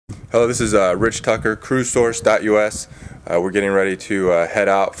Hello, this is Rich Tucker, cruisesource.us. We're getting ready to head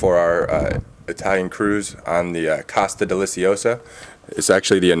out for our Italian cruise on the Costa Deliziosa. It's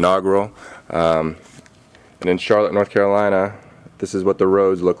actually the inaugural. And in Charlotte, North Carolina, this is what the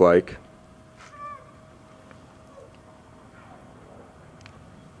roads look like.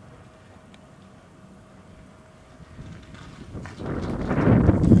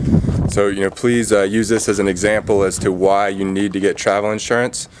 So, please use this as an example as to why you need to get travel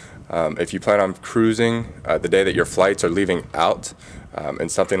insurance. If you plan on cruising the day that your flights are leaving out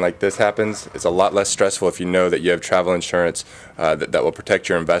and something like this happens, it's a lot less stressful if you know that you have travel insurance that will protect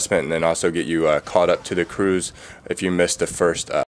your investment and then also get you caught up to the cruise if you missed the first